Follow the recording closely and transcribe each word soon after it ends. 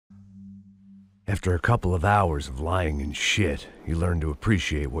After a couple of hours of lying in shit, you learn to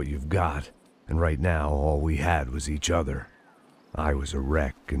appreciate what you've got. And right now, all we had was each other. I was a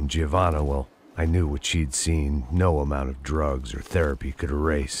wreck, and Giovanna, well, I knew what she'd seen no amount of drugs or therapy could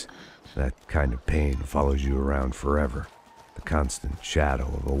erase. That kind of pain follows you around forever. The constant shadow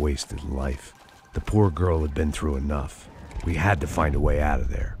of a wasted life. The poor girl had been through enough. We had to find a way out of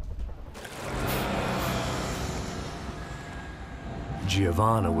there.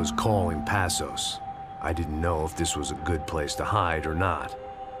 Giovanna was calling Passos. I didn't know if this was a good place to hide or not.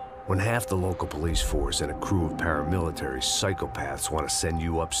 When half the local police force and a crew of paramilitary psychopaths want to send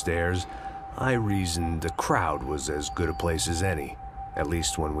you upstairs, I reasoned the crowd was as good a place as any. At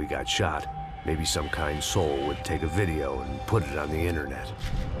least when we got shot, maybe some kind soul would take a video and put it on the internet.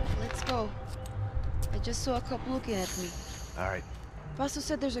 Let's go. I just saw a cop looking at me. All right. Passos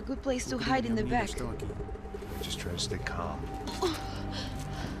said there's a good place to hide in the back. Just try to stay calm.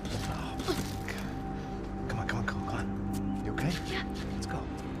 Come on. You okay? Yeah. Let's go.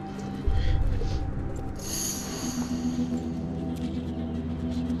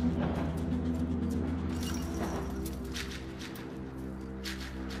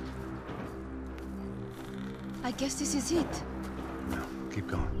 I guess this is it. No, keep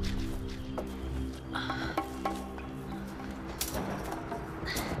going.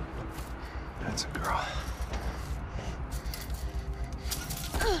 That's a girl.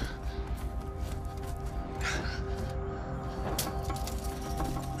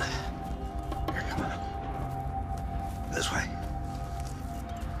 Here, come on. This way.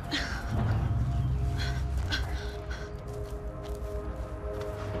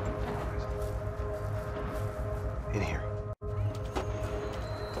 In here.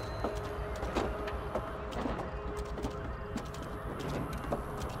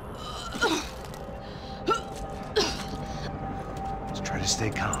 Just try to stay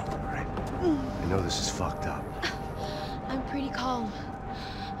calm, all right? I know this is fucked up. I'm pretty calm.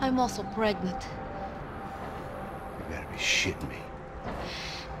 I'm also pregnant. You gotta be shitting me.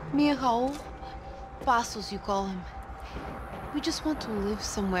 Me and Raul, Passos you call him. We just want to live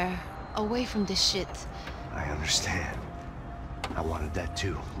somewhere, away from this shit. I understand. I wanted that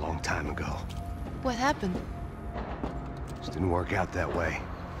too, a long time ago. What happened? Just didn't work out that way.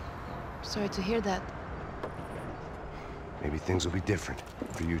 Sorry to hear that. Maybe things will be different.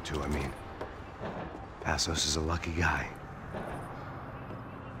 For you two, I mean. Passos is a lucky guy.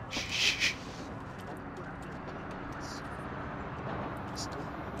 Shh.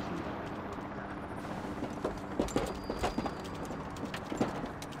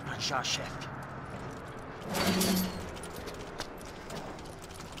 Já, chefe.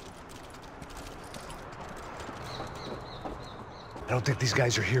 I don't think these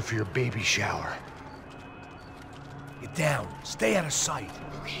guys are here for your baby shower. Get down. Stay out of sight.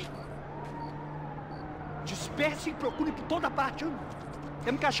 Disperse e procure por toda parte.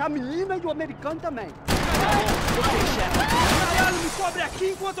 Temos que achar a menina e o americano também. Ok, chefe. Caralho, me cobre aqui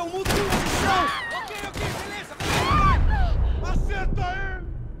enquanto eu mudo de posição. Ok, beleza. Acerta ele.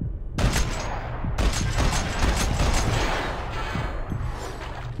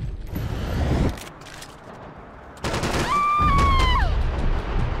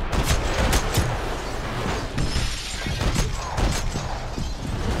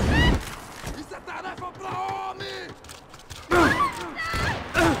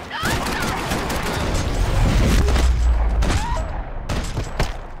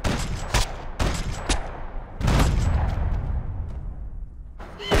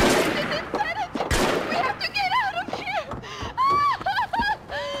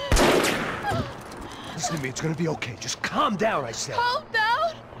 It's gonna be okay. Just calm down, I said. Calm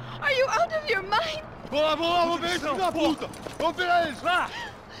down? Are you out of your mind? Vamos lá, vamos ver, filho da puta! Vamos virar eles, lá!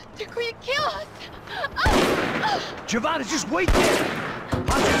 They're going to kill us! Giovanna, just wait there!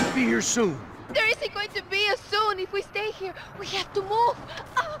 I'll just be here soon. There isn't going to be a soon if we stay here. We have to move!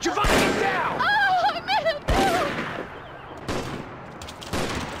 Giovanna, get down! Oh, man, no!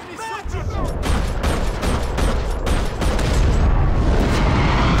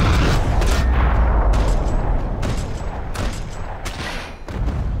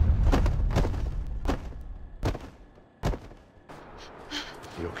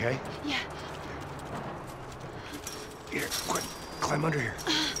 You okay? Yeah. Here, quick. Climb under here.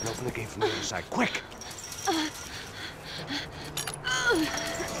 And open the gate from the other side. Quick! Now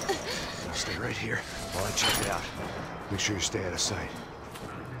stay right here while I check it out. Make sure you stay out of sight.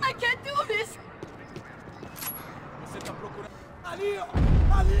 I can't do this! Ali!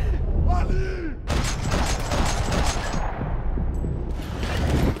 Ali! Ali!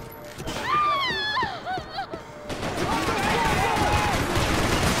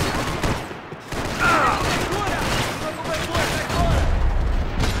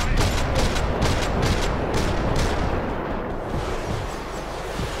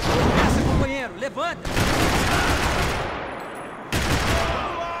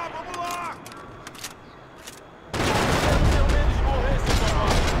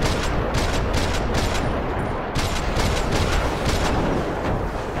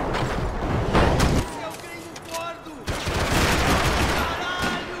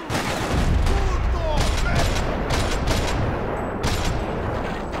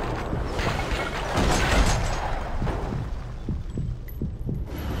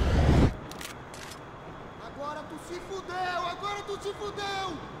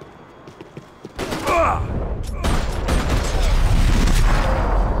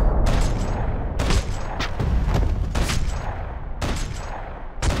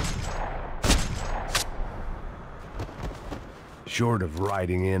 Short of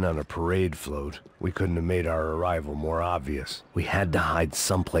riding in on a parade float, we couldn't have made our arrival more obvious. We had to hide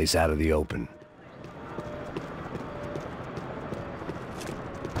someplace out of the open.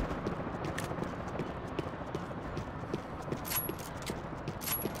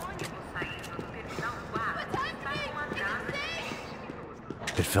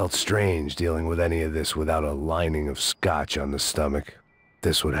 It felt strange dealing with any of this without a lining of scotch on the stomach.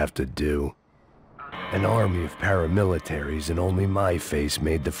 This would have to do. An army of paramilitaries and only my face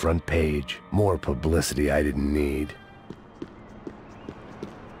made the front page. More publicity I didn't need.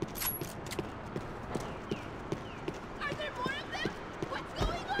 Are there more of them? What's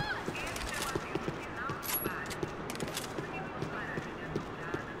going on?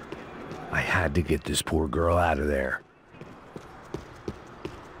 I had to get this poor girl out of there.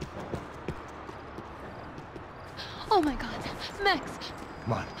 Oh my god, Max!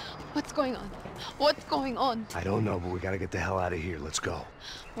 Come on. What's going on? What's going on? I don't know, but we gotta get the hell out of here. Let's go.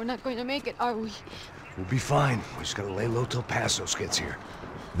 We're not going to make it, are we? We'll be fine. We just gotta lay low till Passos gets here.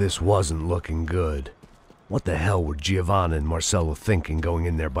 This wasn't looking good. What the hell were Giovanna and Marcello thinking going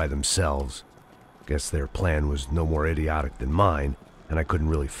in there by themselves? Guess their plan was no more idiotic than mine, and I couldn't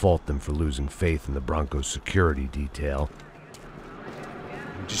really fault them for losing faith in the Broncos security detail.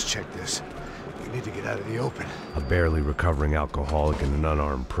 Just check this. We need to get out of the open. A barely recovering alcoholic and an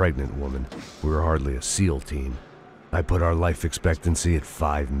unarmed pregnant woman. We were hardly a SEAL team. I put our life expectancy at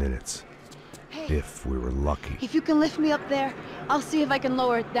 5 minutes. Hey, if we were lucky. if you can lift me up there, I'll see if I can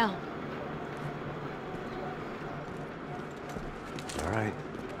lower it down. All right.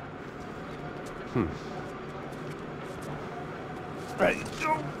 Ready?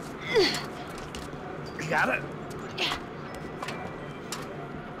 Go. You got it?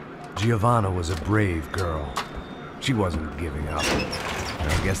 Giovanna was a brave girl. She wasn't giving up.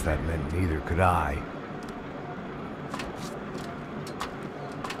 And I guess that meant neither could I.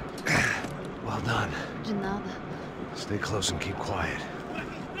 Well done. De nada. Stay close and keep quiet.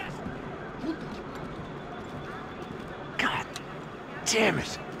 God damn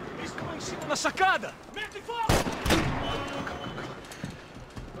it! Na sacada!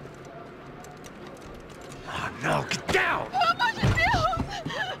 Oh no, get down! Pelo amor de Deus!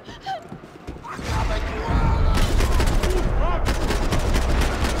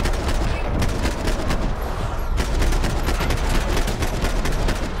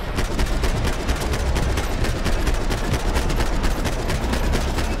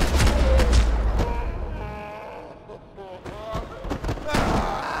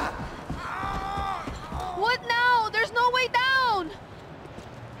 What now? There's no way down!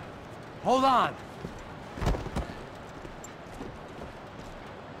 Hold on!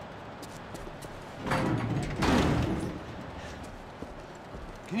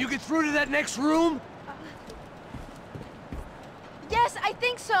 Can you get through to that next room? Yes, I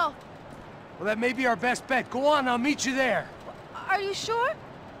think so. Well, that may be our best bet. Go on, I'll meet you there. Are you sure?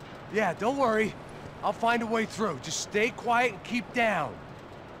 Yeah, don't worry. I'll find a way through. Just stay quiet and keep down.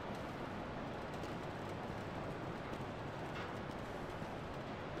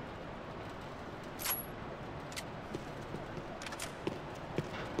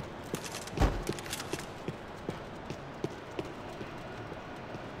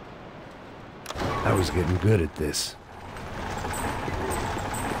 I was getting good at this.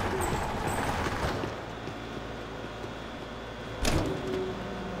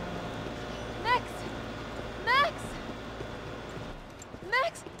 Max! Max!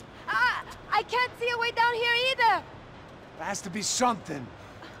 Max! I can't see a way down here either! There has to be something.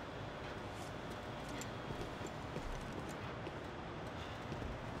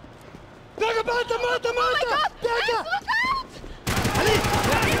 Oh my god! Max, look out!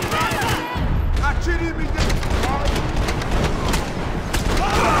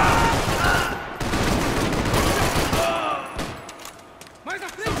 Mais à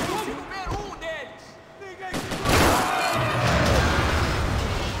frente, vamos número deles! Ninguém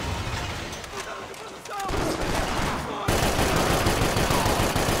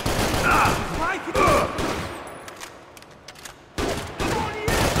vai que puta!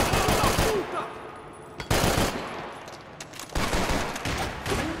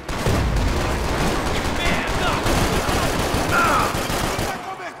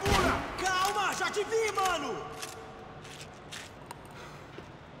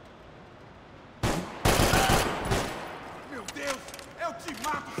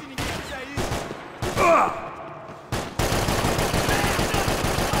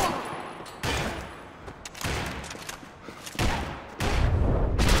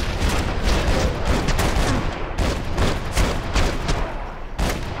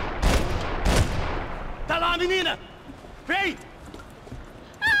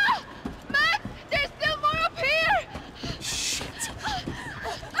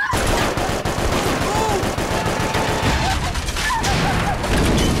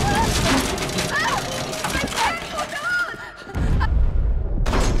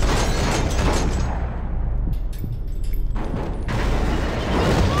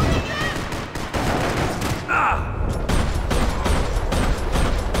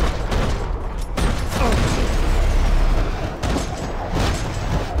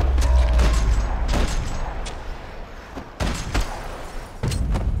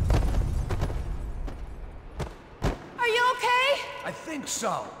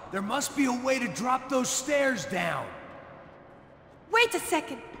 There must be a way to drop those stairs down. Wait a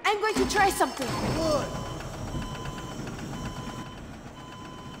second. I'm going to try something. Good.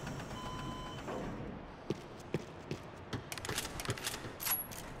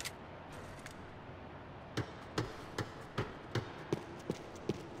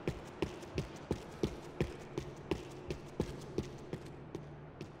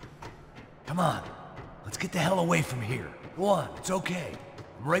 Come on. Let's get the hell away from here. Go on, it's okay.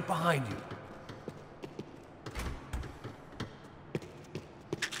 I'm right behind you.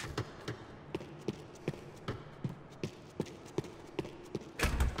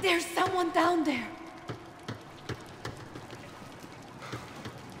 There's someone down there.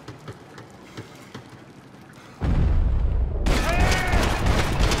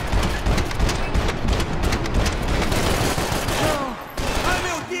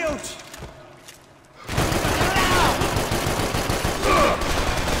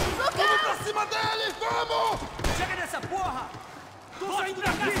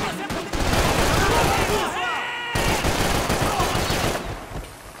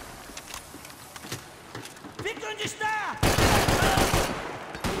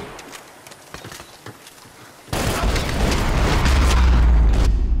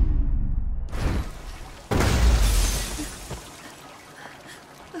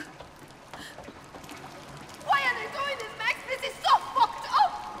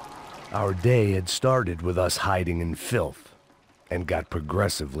 Our day had started with us hiding in filth, and got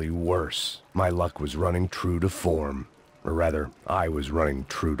progressively worse. My luck was running true to form. Or rather, I was running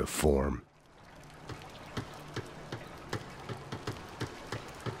true to form.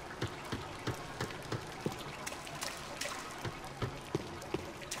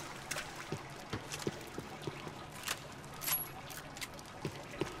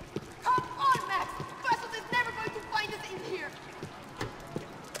 Come on, Max! Bastos is never going to find us in here!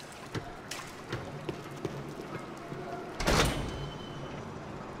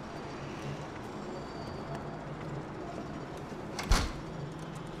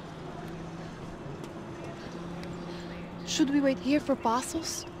 Should we wait here for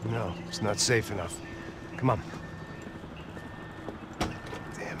Bastos? No, it's not safe enough. Come on.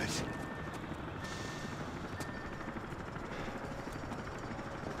 Damn it.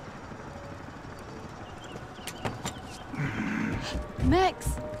 Max!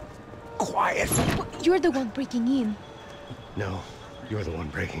 Quiet! You're the one breaking in. No, you're the one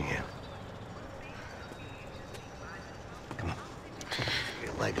breaking in. Come on. Get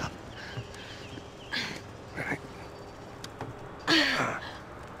your leg up. All right.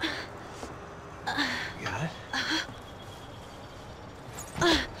 Got it?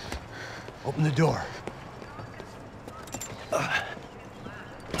 Open the door.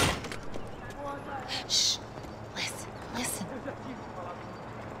 Shh. Listen.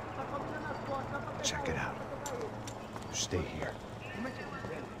 Check it out. Stay here.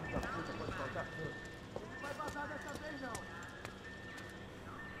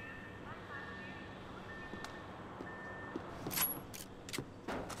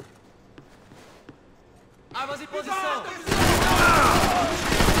 Armas em posição!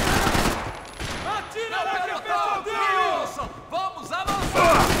 Atira na cabeça dele! Vamos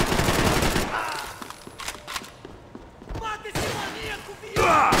avançar! Mata esse maníaco,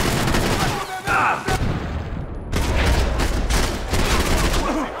 viado!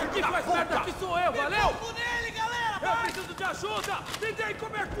 Aqui mais perto, aqui sou eu, valeu? Fogo nele, galera! Eu preciso de ajuda! Me dê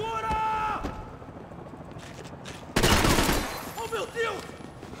cobertura! Oh, meu Deus!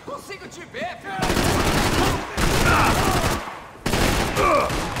 Consigo te ver, filho!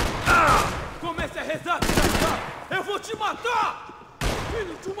 Comece a rezar, desgraçado! Eu vou te matar!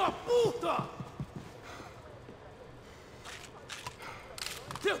 Filho de uma puta!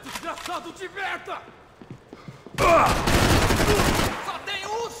 Seu desgraçado, te meta! Só tem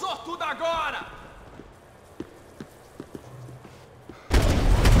um sortudo agora!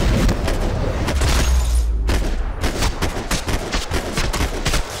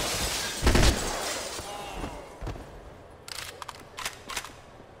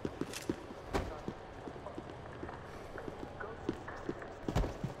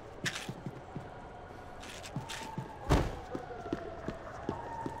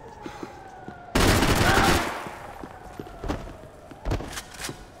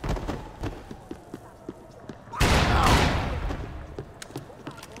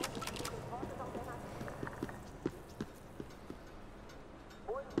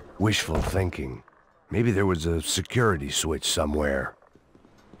 Wishful thinking. Maybe there was a security switch somewhere.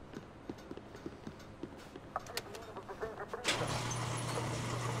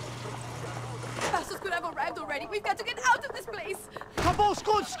 Bastos could have arrived already. We've got to get out of this place. Acabou os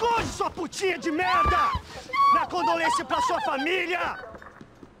esconde, sua putinha de merda! Minha condolência pra sua família!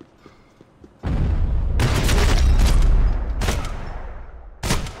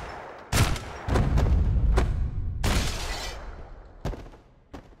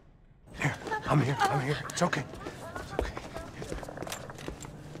 Here, I'm here. It's okay. It's okay.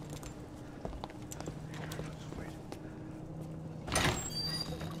 Wait.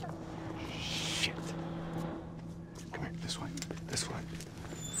 Shit. Come here, this way.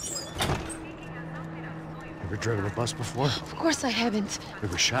 Ever driven a bus before? Of course I haven't.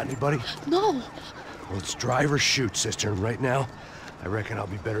 Ever shot anybody? No. Well, it's drive or shoot, sister, and right now, I reckon I'll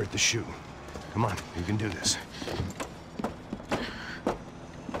be better at the shooting. Come on, you can do this.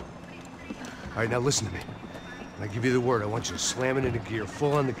 All right, now listen to me. When I give you the word, I want you to slam it into gear,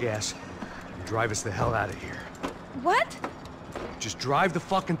 full on the gas, and drive us the hell out of here. What? Just drive the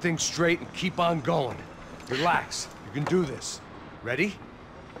fucking thing straight and keep on going. Relax. You can do this. Ready?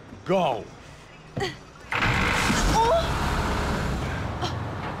 Go!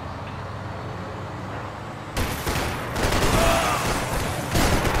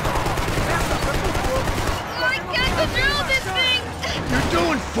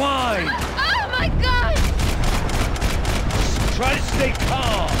 Fine! Oh my god! Try to stay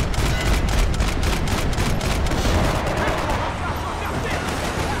calm!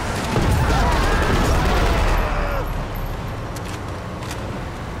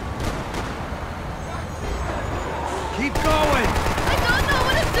 Keep going! I don't know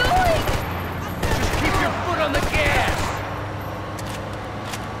what I'm doing! Just keep your foot on the gas!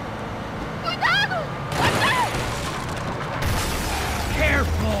 Cuidado!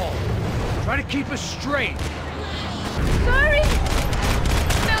 Careful! Try to keep us straight! Sorry!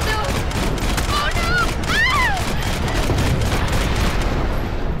 Meu Deus! Oh no! Ah!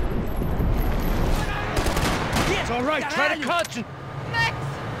 It's all right, try to concentrate! Max!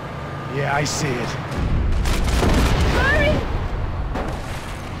 Yeah, I see it. Sorry!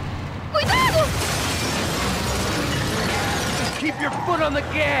 Cuidado! Just keep your foot on the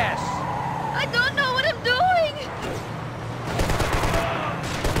gas! I don't know what I'm doing!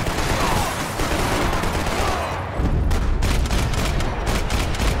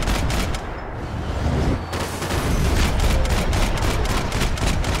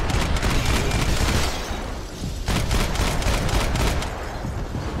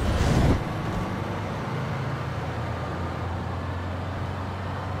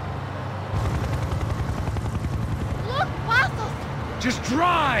 Just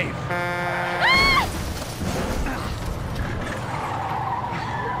drive! Ah!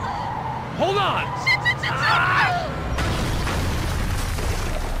 Hold on!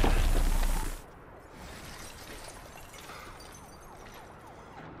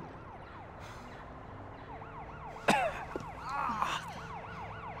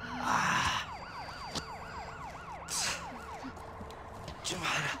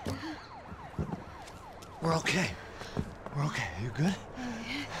 We're okay. We're okay. You good?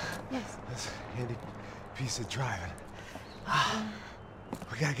 Yes. That's a handy piece of driving.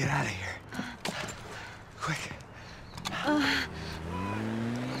 We gotta get out of here. Quick.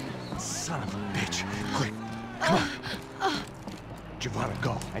 Son of a bitch. Quick. Come on. Giovanna,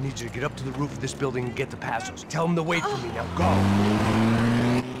 go. I need you to get up to the roof of this building and get the Passos. Tell them to wait for me. Now go.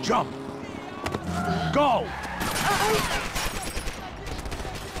 Jump. Go.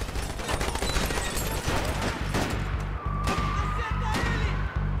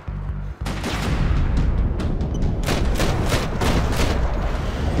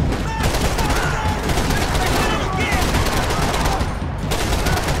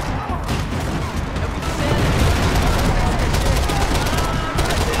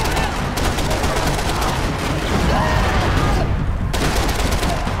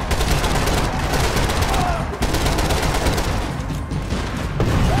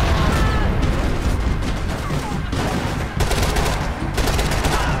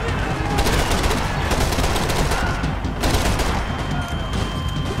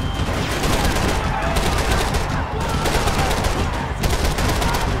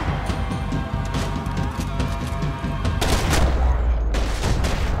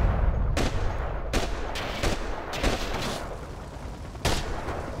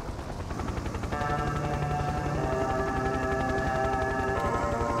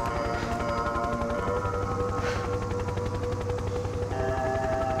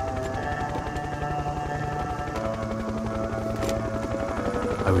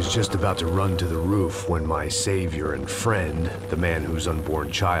 I was just about to run to the roof when my savior and friend, the man whose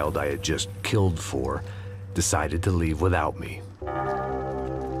unborn child I had just killed for, decided to leave without me.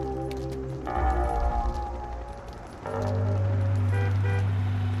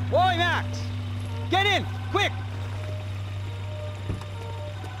 Get in! Quick!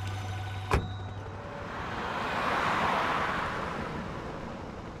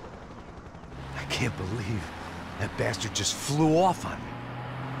 I can't believe that bastard just flew off on me.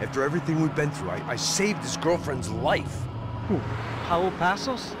 After everything we've been through, I saved his girlfriend's life. Who? Raul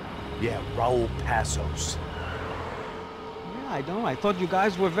Passos? Yeah, Raul Passos. Yeah, I know. I thought you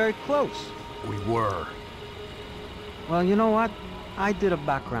guys were very close. We were. Well, you know what? I did a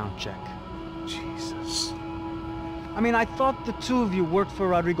background check. Jesus. I mean, I thought the two of you worked for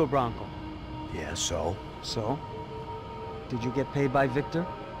Rodrigo Branco. Yeah, so? So? Did you get paid by Victor?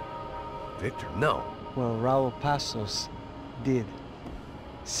 Victor, no. Well, Raul Passos did.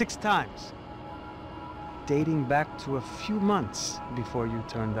 6 times. Dating back to a few months before you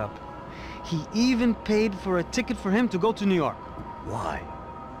turned up. He even paid for a ticket for him to go to New York. Why?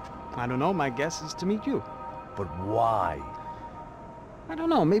 I don't know, my guess is to meet you. But why? I don't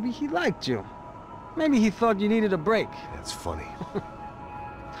know, maybe he liked you. Maybe he thought you needed a break. That's funny.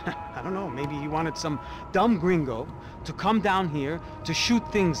 I don't know, maybe he wanted some dumb gringo to come down here to shoot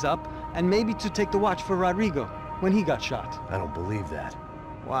things up and maybe to take the watch for Rodrigo when he got shot. I don't believe that.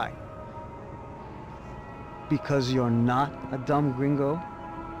 Why? Because you're not a dumb gringo?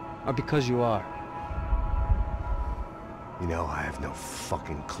 Or because you are? You know, I have no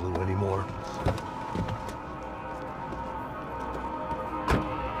fucking clue anymore.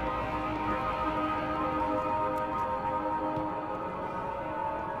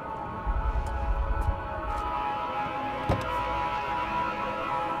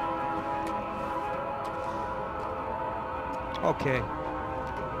 Okay.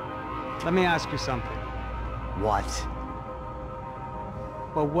 Let me ask you something. What?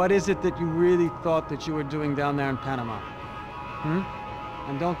 Well, what is it that you really thought that you were doing down there in Panama? Hmm?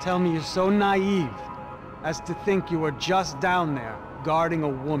 And don't tell me you're so naive as to think you were just down there guarding a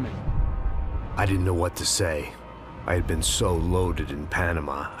woman. I didn't know what to say. I had been so loaded in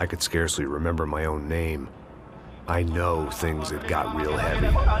Panama, I could scarcely remember my own name. I know things had got real heavy.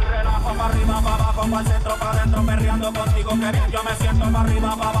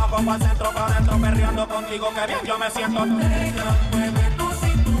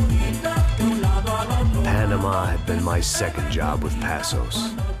 Panama had been my second job with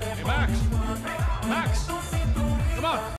Passos. Hey, Max! Max!